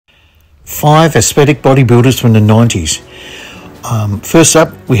5 aesthetic bodybuilders from the 90s. First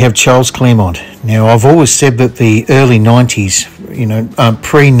up, we have Charles Claremont. Now, I've always said that the early 90s,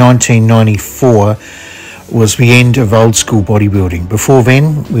 pre-1994, was the end of old school bodybuilding. Before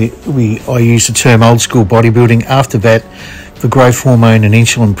then, I used the term old school bodybuilding. After that, the growth hormone and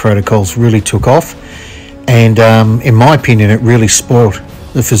insulin protocols really took off. And in my opinion, it really spoiled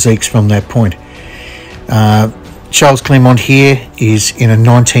the physiques from that point. Charles Claremont here is in a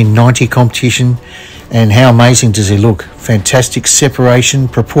 1990 competition, and how amazing does he look? Fantastic separation,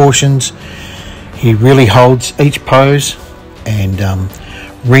 proportions. He really holds each pose and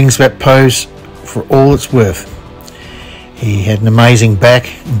rings that pose for all it's worth. He had an amazing back,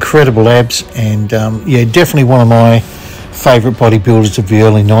 incredible abs, and definitely one of my favourite bodybuilders of the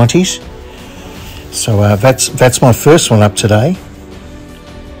early 90s. So that's my first one up today.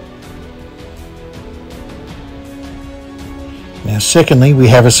 Now, secondly, we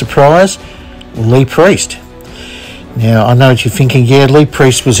have a surprise, Lee Priest. Now, I know what you're thinking, Lee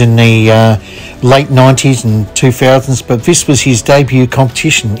Priest was in the late 90s and 2000s, but this was his debut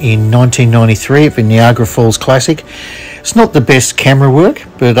competition in 1993 at the Niagara Falls Classic. It's not the best camera work,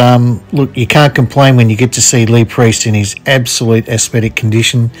 but look, you can't complain when you get to see Lee Priest in his absolute aesthetic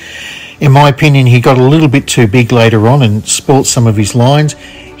condition. In my opinion, he got a little bit too big later on and spoilt some of his lines.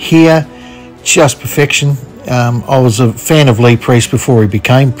 Here, just perfection. I was a fan of Lee Priest before he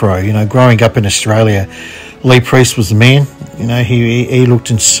became pro. Growing up in Australia, Lee Priest was the man. He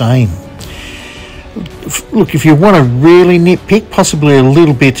looked insane. Look, if you want to really nitpick, possibly a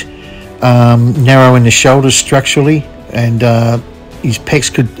little bit narrow in the shoulders structurally, and his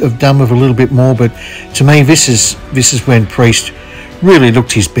pecs could have done with a little bit more. But to me, this is when Priest really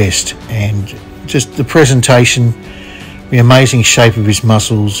looked his best, and just the presentation, the amazing shape of his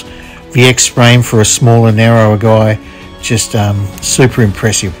muscles, the X-frame for a smaller, narrower guy, just super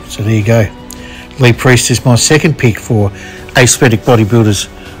impressive. So there you go. Lee Priest is my second pick for aesthetic bodybuilders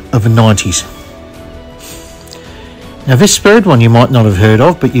of the 90s. Now, this third one you might not have heard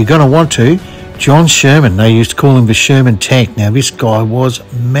of, but you're going to want to. John Sherman. They used to call him the Sherman Tank. Now, this guy was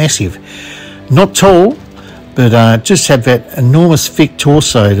massive. Not tall, but just had that enormous thick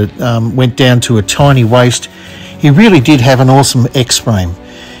torso that went down to a tiny waist. He really did have an awesome X-frame.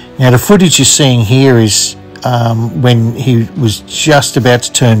 Now, the footage you're seeing here is when he was just about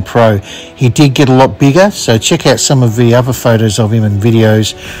to turn pro. He did get a lot bigger, so check out some of the other photos of him and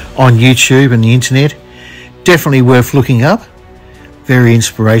videos on YouTube and the internet. Definitely worth looking up. Very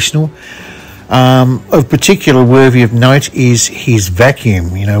inspirational. Of particular worthy of note is his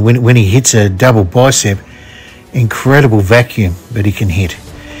vacuum. When he hits a double bicep, incredible vacuum that he can hit,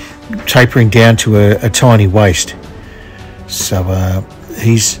 tapering down to a tiny waist. So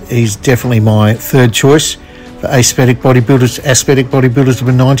he's definitely my third choice for aesthetic bodybuilders of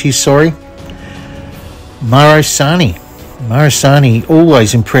the 90s. Mauro Sani. Mauro Sani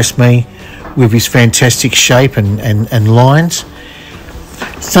always impressed me with his fantastic shape and lines.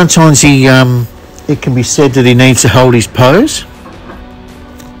 Sometimes it can be said that he needs to hold his pose,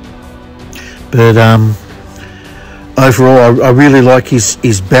 but overall I really like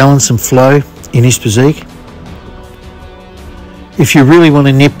his balance and flow in his physique. If you really want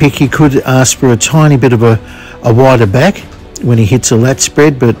to nitpick, you could ask for a tiny bit of a wider back when he hits a lat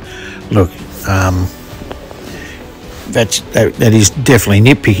spread, but look, that is definitely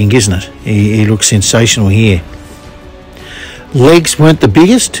nitpicking, isn't it? He looks sensational here. Legs weren't the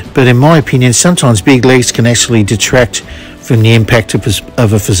biggest, but in my opinion, sometimes big legs can actually detract from the impact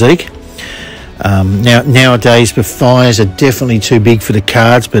of a physique. Nowadays, the thighs are definitely too big for the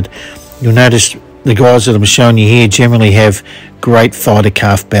cards, but you'll notice the guys that I'm showing you here generally have great thigh to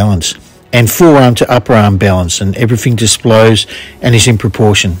calf balance and forearm to upper arm balance, and everything just flows and is in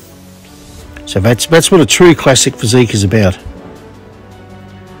proportion. So that's what a true classic physique is about.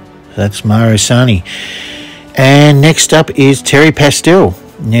 That's Mauro Sani. And next up is Terry Pastel.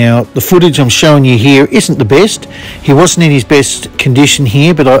 Now, the footage I'm showing you here isn't the best. He wasn't in his best condition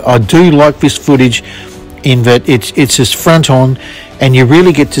here, but I do like this footage in that it's his front on, and you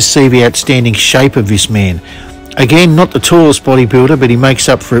really get to see the outstanding shape of this man. Again, not the tallest bodybuilder, but he makes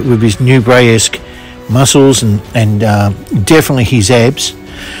up for it with his New Bray-esque muscles and definitely his abs.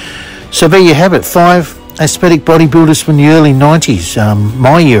 So there you have it, 5 aesthetic bodybuilders from the early 90s,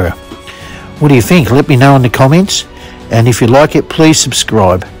 my era. What do you think? Let me know in the comments. And if you like it, please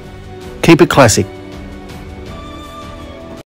subscribe. Keep it classic.